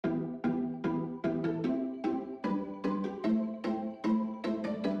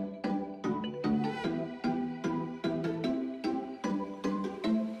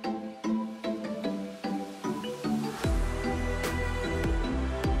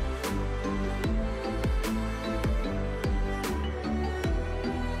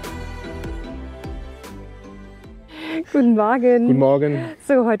Guten Morgen. Guten Morgen.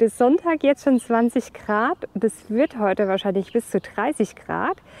 So, heute ist Sonntag, jetzt schon 20 Grad. Das wird heute wahrscheinlich bis zu 30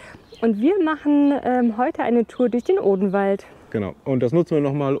 Grad. Und wir machen heute eine Tour durch den Odenwald. Genau. Und das nutzen wir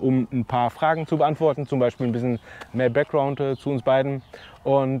nochmal, um ein paar Fragen zu beantworten. Zum Beispiel ein bisschen mehr Background zu uns beiden.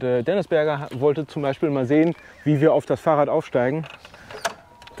 Und Dennis Berger wollte zum Beispiel mal sehen, wie wir auf das Fahrrad aufsteigen.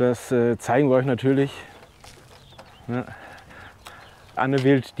 Das zeigen wir euch natürlich. Ja. Anne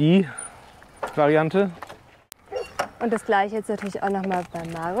wählt die Variante. Und das gleiche jetzt natürlich auch nochmal bei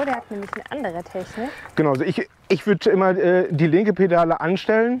Maro, der hat nämlich eine andere Technik. Genau, also ich würde immer die linke Pedale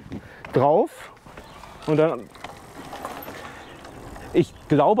anstellen, drauf und dann. Ich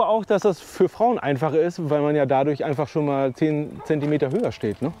glaube auch, dass das für Frauen einfacher ist, weil man ja dadurch einfach schon mal 10 cm höher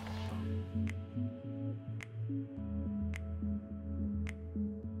steht. Ne?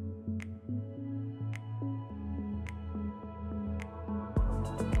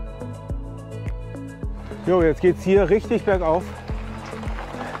 Jo, jetzt geht es hier richtig bergauf.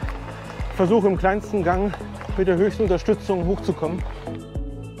 Ich versuche im kleinsten Gang mit der höchsten Unterstützung hochzukommen.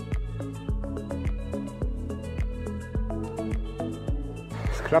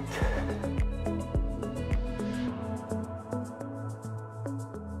 Es klappt.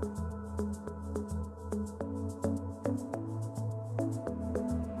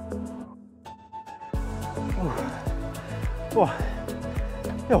 Boah.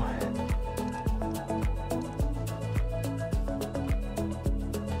 Jo.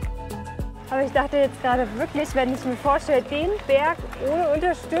 Aber ich dachte jetzt gerade wirklich, wenn ich mir vorstelle, den Berg ohne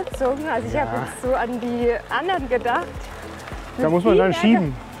Unterstützung, also ich habe jetzt so an die anderen gedacht. Da muss man dann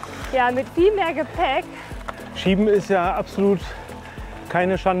schieben. Ja, mit viel mehr Gepäck. Schieben ist ja absolut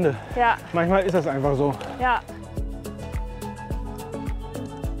keine Schande. Ja. Manchmal ist das einfach so. Ja.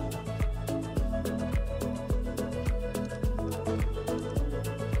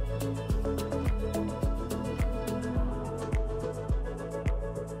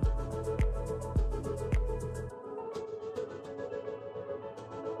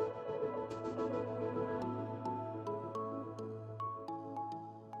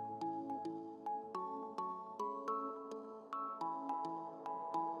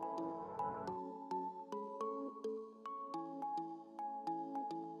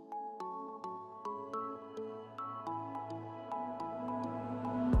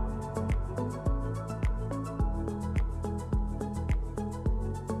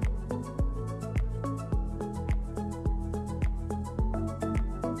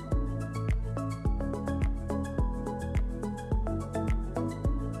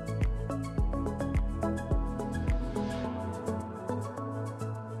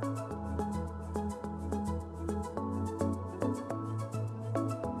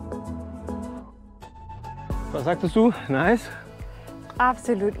 Was sagtest du? Nice?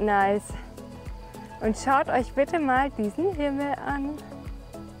 Absolut nice. Und schaut euch bitte mal diesen Himmel an.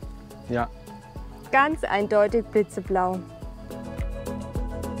 Ja. Ganz eindeutig blitzeblau.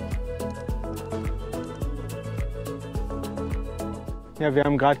 Ja, wir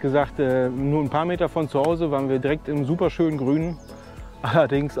haben gerade gesagt, nur ein paar Meter von zu Hause waren wir direkt im super schönen Grünen.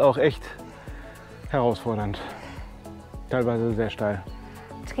 Allerdings auch echt herausfordernd. Teilweise sehr steil.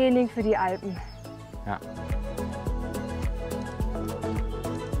 Training für die Alpen. Ja.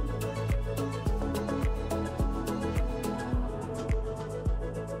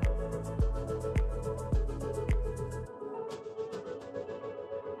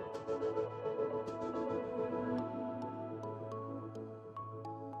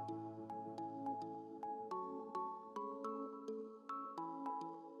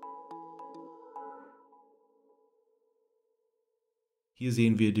 Hier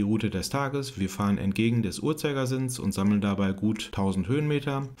sehen wir die Route des Tages. Wir fahren entgegen des Uhrzeigersinns und sammeln dabei gut 1000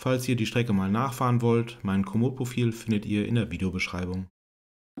 Höhenmeter. Falls ihr die Strecke mal nachfahren wollt, mein Komoot-Profil findet ihr in der Videobeschreibung.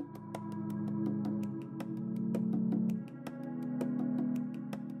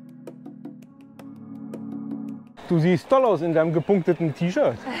 Du siehst toll aus in deinem gepunkteten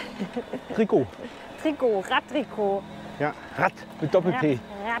T-Shirt. Trikot. Trikot, Radtrikot. Ja, Rad mit Doppel-T.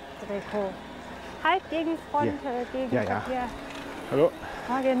 Radtrikot. Halt gegen Front, gegen Ja. Verkehr. Hallo.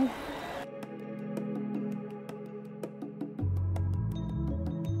 Morgen.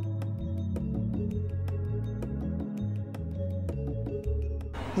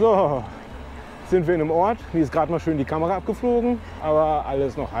 So, sind wir in einem Ort. Hier ist gerade mal schön die Kamera abgeflogen, aber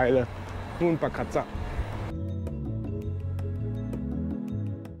alles noch heile. Nur ein paar Kratzer.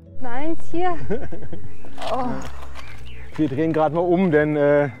 Meins hier. Oh. Wir drehen gerade mal um, denn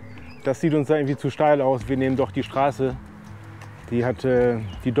das sieht uns da irgendwie zu steil aus. Wir nehmen doch die Straße. Die hat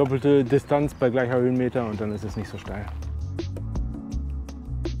die doppelte Distanz bei gleicher Höhenmeter und dann ist es nicht so steil.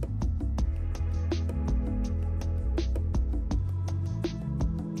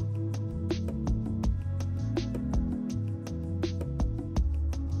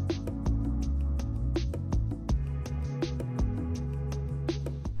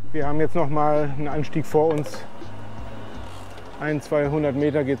 Wir haben jetzt noch mal einen Anstieg vor uns. 200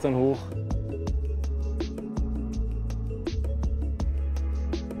 Meter geht es dann hoch.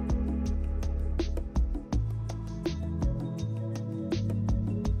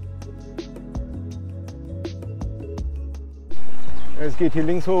 Es geht hier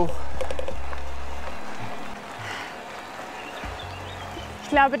links hoch. Ich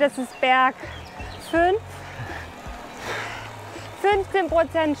glaube, das ist Berg 5.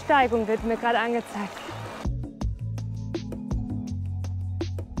 15% Steigung wird mir gerade angezeigt.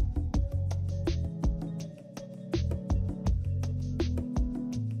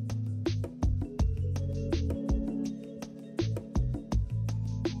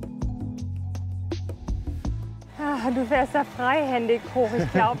 Du fährst da freihändig hoch,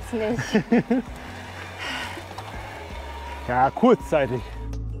 ich glaub's nicht. Ja, kurzzeitig.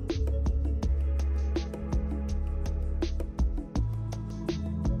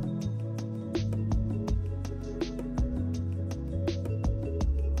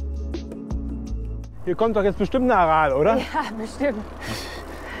 Hier kommt doch jetzt bestimmt ein Aral, oder? Ja, bestimmt.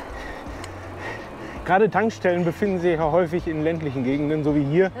 Gerade Tankstellen befinden sich ja häufig in ländlichen Gegenden, so wie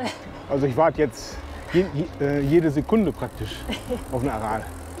hier. Also ich warte jetzt jede Sekunde praktisch auf eine Aral.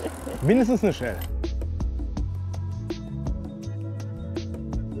 Mindestens eine Shell.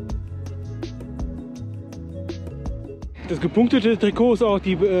 Das gepunktete Trikot ist auch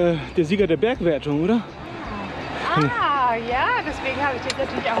der Sieger der Bergwertung, oder? Ah, ja, deswegen habe ich das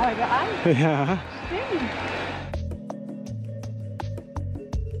natürlich auch heute an. Ja. Stimmt.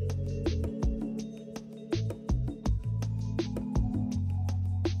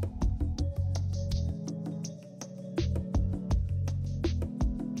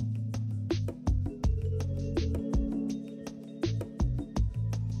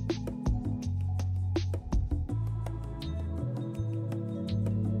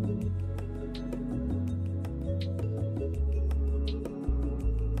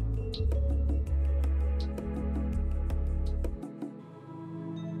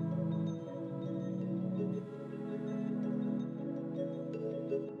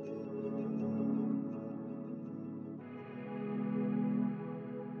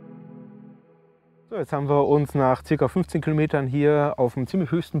 So, jetzt haben wir uns nach ca. 15 Kilometern hier auf dem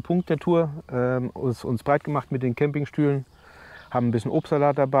ziemlich höchsten Punkt der Tour uns breit gemacht mit den Campingstühlen. Haben ein bisschen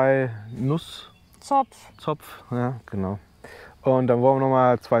Obstsalat dabei, Zopf, ja, genau. Und dann wollen wir noch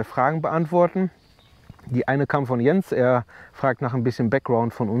mal 2 Fragen beantworten. Die eine kam von Jens, er fragt nach ein bisschen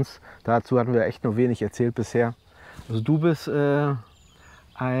Background von uns. Dazu hatten wir echt nur wenig erzählt bisher. Also du bist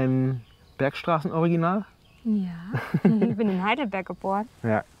ein Bergstraßen-Original? Ja, ich bin in Heidelberg geboren.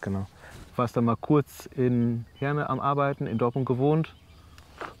 Ja, genau. Warst dann mal kurz in Herne am Arbeiten, in Dortmund gewohnt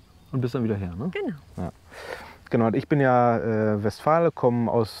und bist dann wieder her, ne? Genau. Ja. Genau, und ich bin ja Westfale, komme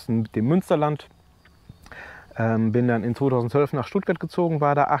aus dem Münsterland. Bin dann in 2012 nach Stuttgart gezogen,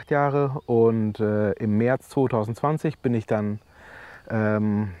 war da 8 Jahre und im März 2020 bin ich dann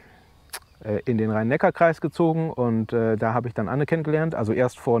in den Rhein-Neckar-Kreis gezogen und da habe ich dann Anne kennengelernt, also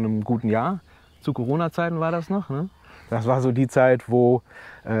erst vor einem guten Jahr, zu Corona-Zeiten war das noch, ne? Das war so die Zeit, wo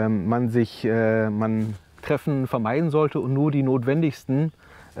man Treffen vermeiden sollte und nur die notwendigsten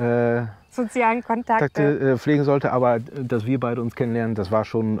sozialen Kontakte pflegen sollte. Aber dass wir beide uns kennenlernen, das war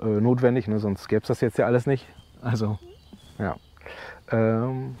schon notwendig, ne? Sonst gäbe es das jetzt ja alles nicht. Also, ja.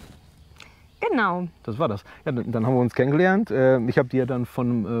 Genau. Das war das. Ja, dann haben wir uns kennengelernt. Ich habe dir dann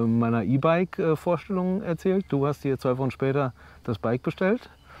von meiner E-Bike-Vorstellung erzählt. Du hast dir 2 Wochen später das Bike bestellt.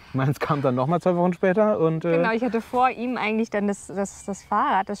 Meins kam dann noch mal 2 Wochen später. Und, genau, ich hatte vor ihm eigentlich dann das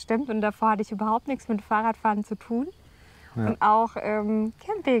Fahrrad, das stimmt. Und davor hatte ich überhaupt nichts mit Fahrradfahren zu tun. Ja. Und auch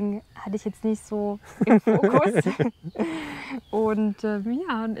Camping hatte ich jetzt nicht so im Fokus. Und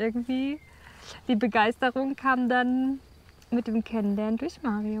ja, und irgendwie die Begeisterung kam dann mit dem Kennenlernen durch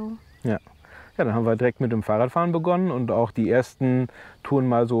Mario. Ja. Ja, dann haben wir direkt mit dem Fahrradfahren begonnen und auch die ersten Touren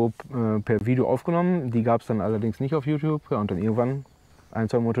mal so per Video aufgenommen. Die gab es dann allerdings nicht auf YouTube. Ja, und dann irgendwann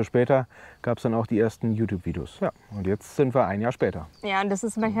 1-2 Monate später gab es dann auch die ersten YouTube-Videos. Ja, und jetzt sind wir 1 Jahr später. Ja, und das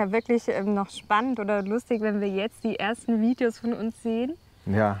ist manchmal wirklich noch spannend oder lustig, wenn wir jetzt die ersten Videos von uns sehen.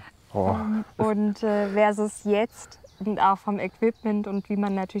 Ja. Oh. Und versus jetzt und auch vom Equipment und wie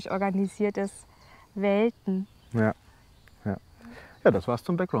man natürlich organisiert ist, Welten. Ja. Ja. Ja, das war's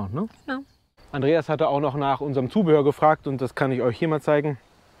zum Background, ne? Genau. Andreas hatte auch noch nach unserem Zubehör gefragt und das kann ich euch hier mal zeigen.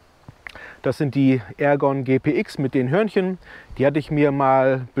 Das sind die Ergon GPX mit den Hörnchen. Die hatte ich mir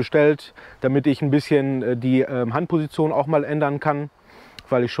mal bestellt, damit ich ein bisschen die Handposition auch mal ändern kann,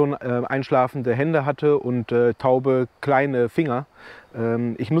 weil ich schon einschlafende Hände hatte und taube kleine Finger.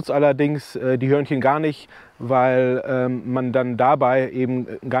 Ich nutze allerdings die Hörnchen gar nicht, weil man dann dabei eben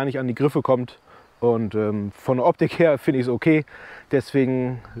gar nicht an die Griffe kommt. Und von der Optik her finde ich es okay,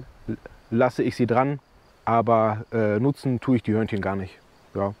 deswegen lasse ich sie dran, aber nutzen tue ich die Hörnchen gar nicht.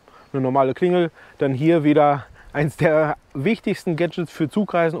 Ja, eine normale Klingel, dann hier wieder eins der wichtigsten Gadgets für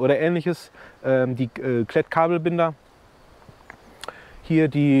Zugreisen oder ähnliches, die Klettkabelbinder. Hier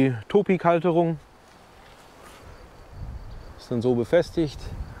die Topik-Halterung, ist dann so befestigt,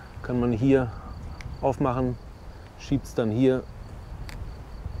 kann man hier aufmachen, schiebt es dann hier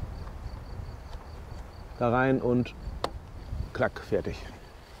da rein und klack, fertig.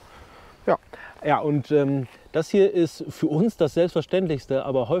 Ja, und das hier ist für uns das Selbstverständlichste,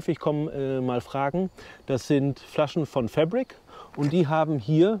 aber häufig kommen mal Fragen. Das sind Flaschen von Fabric und die haben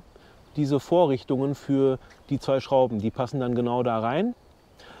hier diese Vorrichtungen für die 2 Schrauben. Die passen dann genau da rein.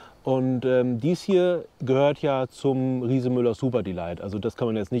 Und dies hier gehört ja zum Riese Müller Super Delight. Also das kann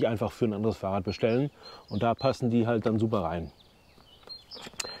man jetzt nicht einfach für ein anderes Fahrrad bestellen. Und da passen die halt dann super rein.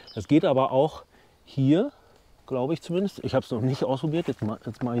 Das geht aber auch hier, glaube ich zumindest. Ich habe es noch nicht ausprobiert, jetzt mache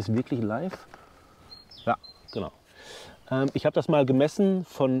ich es wirklich live. Ja, genau. Ich habe das mal gemessen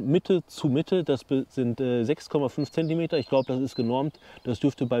von Mitte zu Mitte. Das sind 6,5 cm. Ich glaube, das ist genormt. Das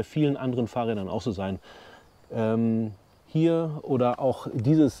dürfte bei vielen anderen Fahrrädern auch so sein. Hier oder auch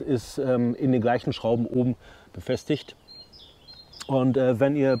dieses ist in den gleichen Schrauben oben befestigt. Und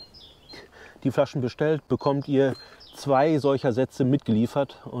wenn ihr die Flaschen bestellt, bekommt ihr 2 solcher Sätze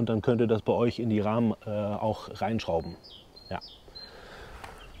mitgeliefert und dann könnt ihr das bei euch in die Rahmen auch reinschrauben. Ja.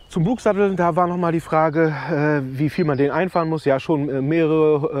 Zum Bugsattel, da war noch mal die Frage, wie viel man den einfahren muss. Ja, schon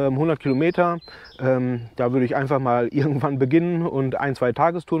mehrere 100 Kilometer. Da würde ich einfach mal irgendwann beginnen und 1, 2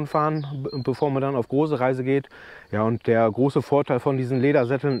 Tagestouren fahren, bevor man dann auf große Reise geht. Ja, und der große Vorteil von diesen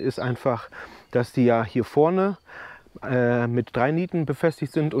Ledersätteln ist einfach, dass die ja hier vorne mit 3 Nieten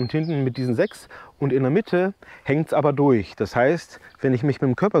befestigt sind und hinten mit diesen 6. Und in der Mitte hängt es aber durch. Das heißt, wenn ich mich mit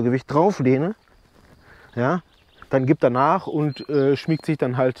dem Körpergewicht drauflehne, ja, dann gibt er nach und schmiegt sich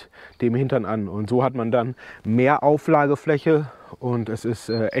dann halt dem Hintern an. Und so hat man dann mehr Auflagefläche und es ist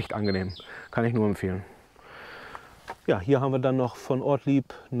echt angenehm. Kann ich nur empfehlen. Ja, hier haben wir dann noch von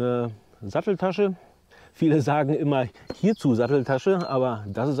Ortlieb eine Satteltasche. Viele sagen immer hierzu Satteltasche, aber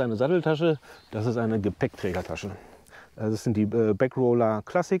das ist eine Satteltasche, das ist eine Gepäckträgertasche. Das sind die Backroller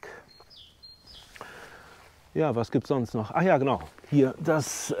Classic. Ja, was gibt es sonst noch? Ach ja, genau. Hier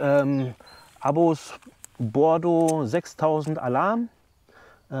das Abos Bordeaux 6000 Alarm.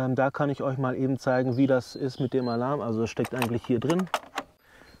 Da kann ich euch mal eben zeigen, wie das ist mit dem Alarm. Also das steckt eigentlich hier drin.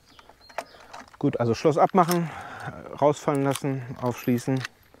 Gut, also Schloss abmachen, rausfallen lassen, aufschließen.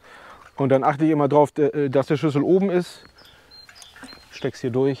 Und dann achte ich immer darauf, dass der Schlüssel oben ist. Stecke es hier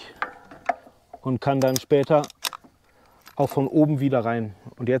durch und kann dann später auch von oben wieder rein.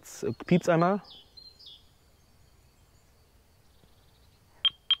 Und jetzt piept's einmal.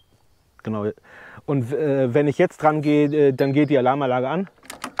 Genau. Und wenn ich jetzt dran gehe, dann geht die Alarmanlage an.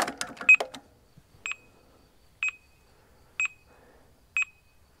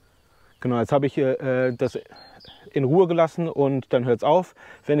 Genau, jetzt habe ich das in Ruhe gelassen und dann hört es auf.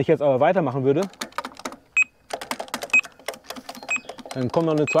 Wenn ich jetzt aber weitermachen würde, dann kommt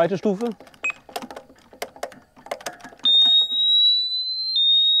noch eine zweite Stufe.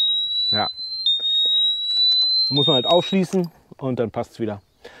 Ja. Dann muss man halt aufschließen und dann passt es wieder.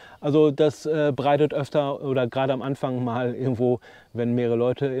 Also das bereitet öfter oder gerade am Anfang mal irgendwo, wenn mehrere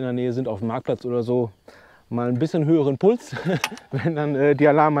Leute in der Nähe sind, auf dem Marktplatz oder so, mal ein bisschen höheren Puls, wenn dann die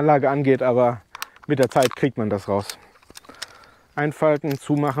Alarmanlage angeht, aber mit der Zeit kriegt man das raus. Einfalten,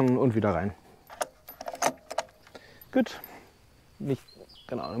 zumachen und wieder rein. Gut,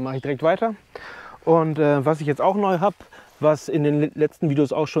 genau, dann mache ich direkt weiter. Und was ich jetzt auch neu habe, was in den letzten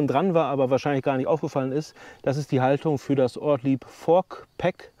Videos auch schon dran war, aber wahrscheinlich gar nicht aufgefallen ist, das ist die Haltung für das Ortlieb Fork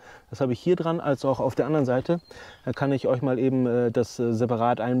Pack. Das habe ich hier dran, als auch auf der anderen Seite. Da kann ich euch mal eben das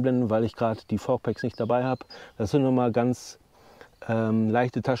separat einblenden, weil ich gerade die Fork Packs nicht dabei habe. Das sind nochmal ganz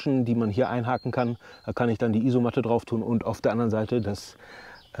leichte Taschen, die man hier einhaken kann. Da kann ich dann die Isomatte drauf tun und auf der anderen Seite das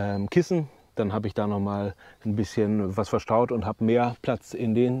Kissen. Dann habe ich da nochmal ein bisschen was verstaut und habe mehr Platz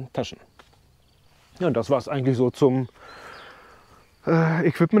in den Taschen. Ja, und das war es eigentlich so zum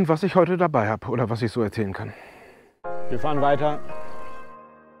Equipment, was ich heute dabei habe oder was ich so erzählen kann. Wir fahren weiter.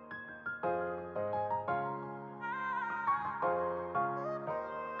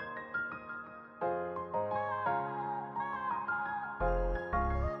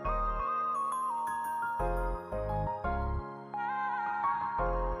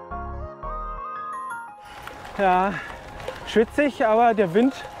 Ja, schwitzig, aber der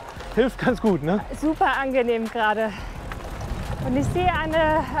Wind hilft ganz gut, ne? Super angenehm gerade. Und ich sehe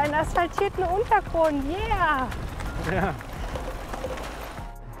einen asphaltierten Untergrund. Yeah! Ja.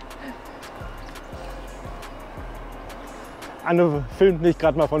 Anne filmt nicht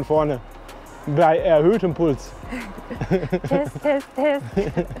gerade mal von vorne. Bei erhöhtem Puls. Test, Test, Test.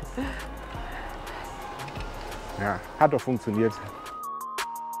 Ja, hat doch funktioniert.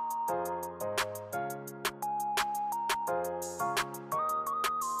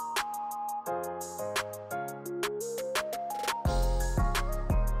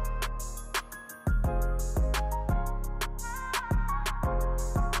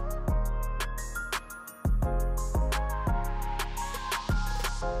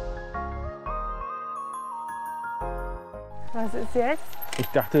 Was ist jetzt? Ich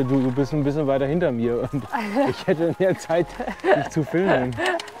dachte, du bist ein bisschen weiter hinter mir und ich hätte mehr Zeit, dich zu filmen.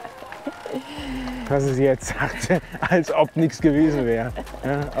 Was sie jetzt sagte, als ob nichts gewesen wäre.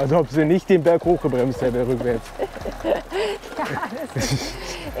 Ja, als ob sie nicht den Berg hochgebremst hätte rückwärts.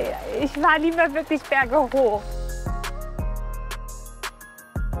 Ja, ich war nie mehr wirklich Berge hoch.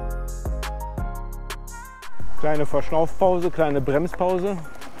 Kleine Verschnaufpause, kleine Bremspause.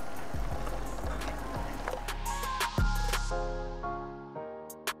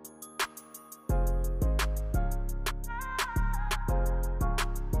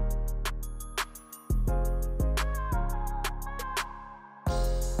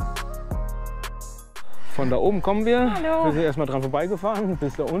 Von da oben kommen wir. Hallo. Wir sind erstmal dran vorbeigefahren,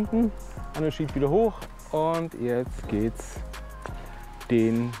 bis da unten. Anne schiebt wieder hoch und jetzt geht's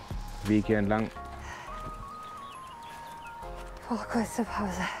den Weg hier entlang. Oh, kurze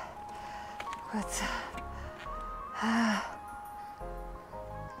Pause. Kurz.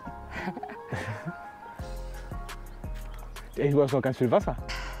 Ey, du hast noch ganz viel Wasser.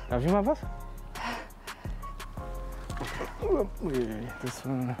 Darf ich mal was? Das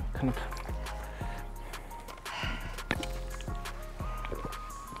war knapp.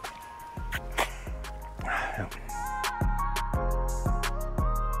 Ja.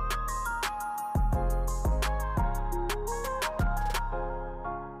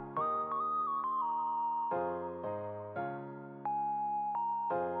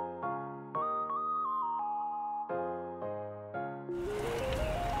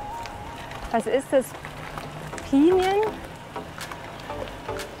 Was ist das? Pinien?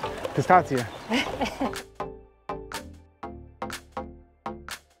 Pistazie.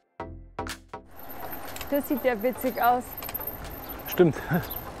 Das sieht ja witzig aus. Stimmt.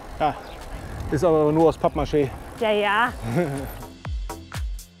 Ja, ist aber nur aus Pappmaché. Ja, ja.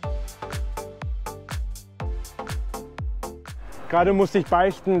 Gerade musste ich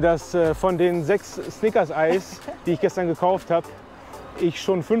beichten, dass von den 6 Snickers-Eis, die ich gestern gekauft habe, ich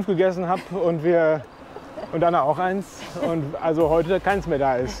schon 5 gegessen habe und Anna auch eins. Und also heute keins mehr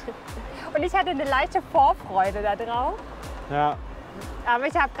da ist. Und ich hatte eine leichte Vorfreude da drauf. Ja, Aber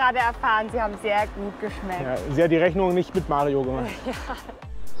ich habe gerade erfahren, sie haben sehr gut geschmeckt. ja, sie hat die Rechnung nicht mit Mario gemacht. Ja.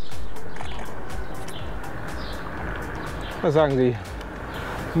 Was sagen Sie,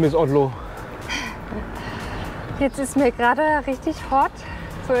 Miss Otlo? Jetzt ist mir gerade richtig hot,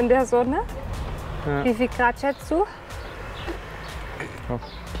 so in der Sonne. Ja. Wie viel Grad schätzt du?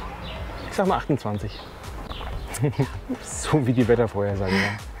 Ich sag mal 28. So wie die Wettervorhersage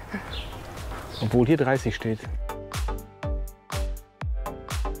war. Obwohl hier 30 steht.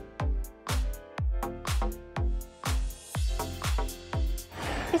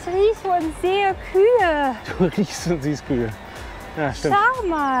 Ich rieche und sehe Kühe. Du riechst und siehst Kühe. Ja, stimmt. Schau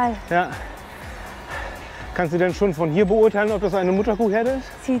mal. Ja. Kannst du denn schon von hier beurteilen, ob das eine Mutterkuhherde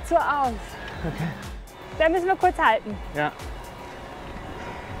ist? Sieht so aus. Okay. Da müssen wir kurz halten. Ja.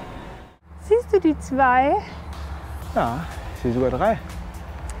 Siehst du die 2? Ja, ich sehe sogar 3.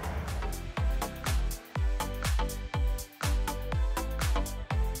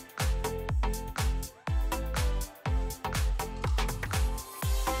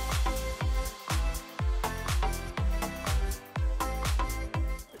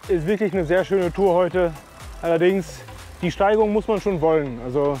 Ist wirklich eine sehr schöne Tour heute. Allerdings, die Steigung muss man schon wollen.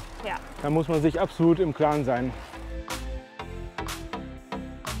 Also Ja. da muss man sich absolut im Klaren sein.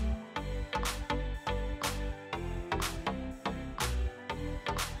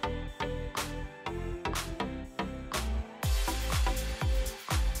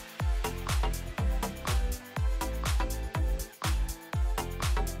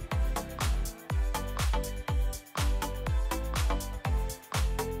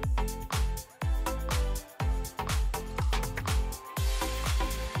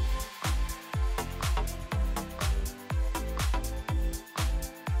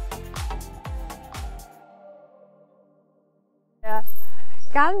 Ja.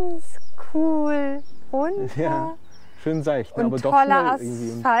 Ganz cool runter. Ja. schön seicht, ne? Und aber doch toller schnell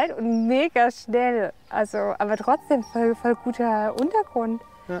irgendwie. Asphalt und mega schnell. Also, aber trotzdem voll guter Untergrund.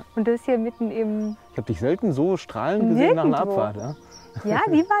 Ja. Und das hier mitten im... Ich habe dich selten so strahlend gesehen nach einer Nirgendwo. Abfahrt. Ja? Ja,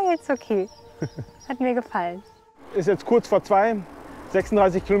 die war jetzt okay. Hat mir gefallen. Ist jetzt kurz vor 2.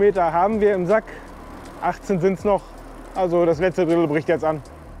 36 Kilometer haben wir im Sack. 18 sind es noch. Also das letzte Drittel bricht jetzt an.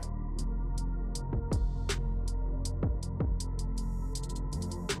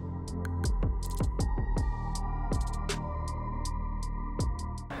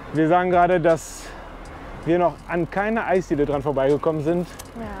 Wir sagen gerade, dass wir noch an keiner Eisdiele dran vorbeigekommen sind.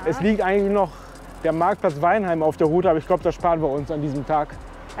 Ja. Es liegt eigentlich noch der Marktplatz Weinheim auf der Route, aber ich glaube, das sparen wir uns an diesem Tag.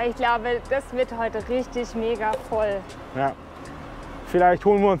 Ich glaube, das wird heute richtig mega voll. Ja. Vielleicht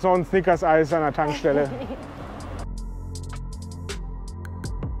holen wir uns noch ein Snickers-Eis an der Tankstelle.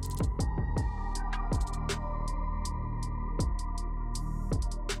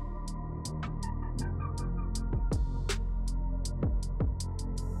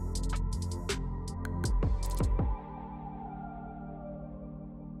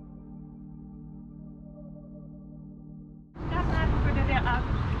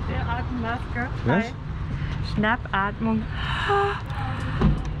 Der Atemmaske. Was? Schnappatmung.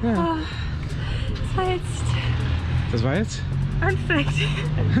 Ja. Das war jetzt Das war jetzt anstrengend.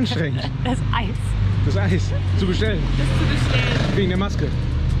 anstrengend. Das Eis. Das Eis zu bestellen. Das zu bestellen. Wegen der Maske.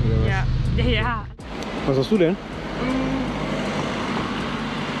 Oder was? Ja. Was hast du denn?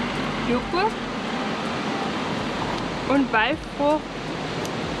 Joghurt und Beifrucht.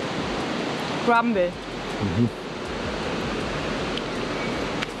 Crumble.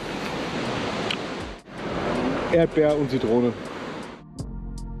 Erdbeer und Zitrone.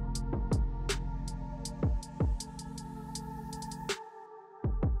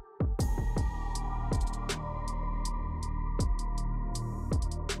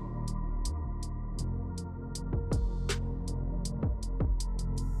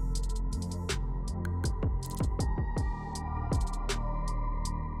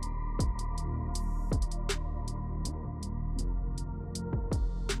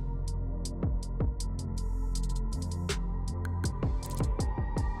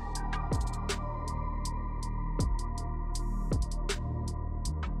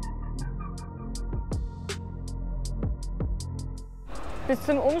 Bis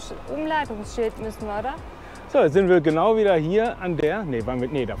zum Umleitungsschild müssen wir, oder? So, jetzt sind wir genau wieder hier an der,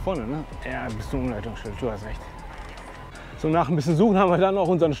 da vorne, ne? Ja, bis zum Umleitungsschild, du hast recht. So, nach ein bisschen Suchen haben wir dann auch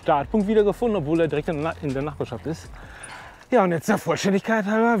unseren Startpunkt wieder gefunden, obwohl er direkt in der Nachbarschaft ist. Ja, und jetzt der Vollständigkeit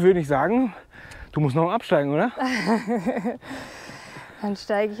halber würde ich sagen, du musst noch absteigen, oder? Dann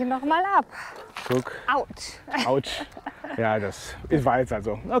steige ich noch mal ab. Guck. Autsch. Autsch. Ja, das war jetzt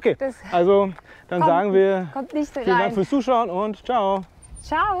also. Okay, Das also dann sagen wir kommt nicht vielen Dank rein. fürs Zuschauen und ciao.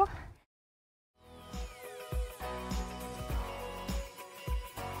 Ciao.